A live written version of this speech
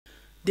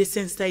The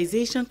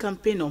sensitization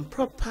campaign on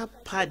proper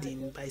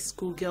padding by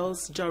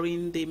schoolgirls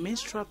during the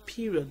menstrual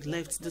period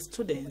left the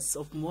students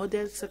of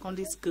Model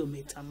Secondary School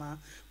Metama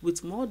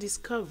with more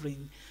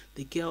discovering.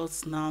 The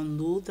girls now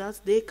know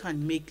that they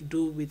can make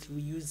do with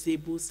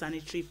reusable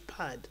sanitary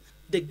pad.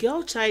 The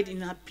girl child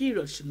in her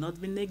period should not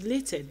be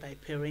neglected by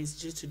parents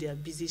due to their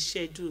busy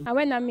schedule. And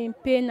when I'm in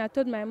pain, I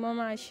told my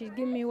mama and she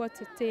give me what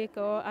to take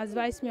or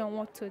advise me on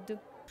what to do.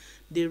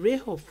 The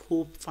Ray of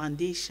Hope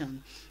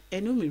Foundation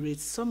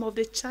enumerates some of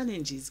the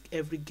challenges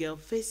every girl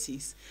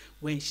faces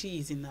when she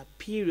is in her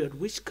period,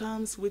 which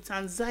comes with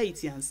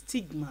anxiety and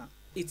stigma.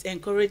 It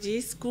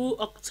encourages school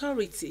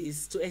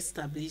authorities to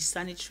establish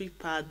sanitary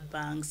pad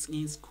banks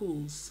in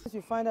schools.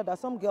 You find out that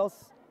some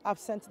girls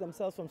absent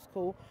themselves from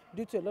school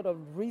due to a lot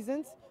of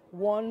reasons.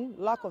 One,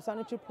 lack of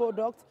sanitary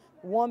products.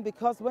 One,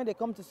 because when they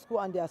come to school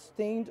and they are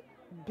stained,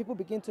 people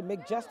begin to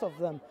make jest of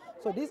them.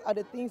 So these are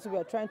the things we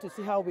are trying to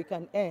see how we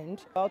can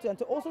end, and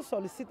to also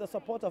solicit the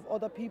support of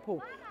other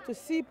people to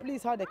see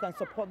please how they can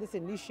support this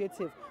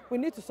initiative. We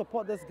need to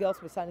support these girls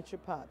with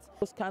sanitary pads.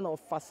 Those kind of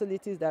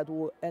facilities that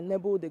will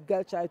enable the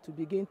girl child to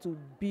begin to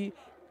be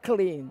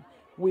clean.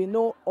 We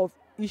know of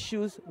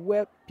issues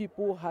where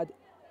people had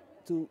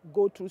to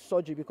go through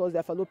surgery because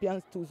their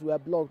fallopian tubes were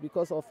blocked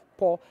because of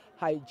poor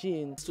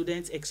hygiene.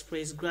 Students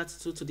express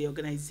gratitude to the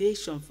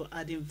organization for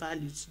adding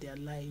value to their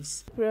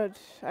lives.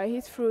 I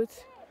eat fruit,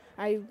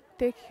 I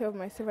take care of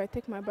myself, I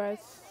take my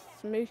baths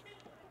to make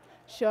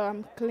sure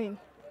I'm clean.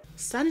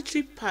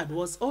 Sanitary pad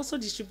was also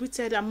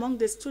distributed among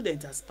the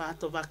students as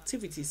part of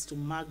activities to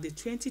mark the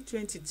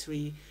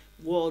 2023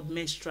 World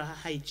Menstrual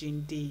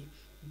Hygiene Day.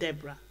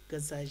 Deborah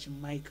Gazaji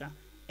Maika,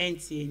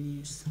 NTA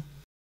News.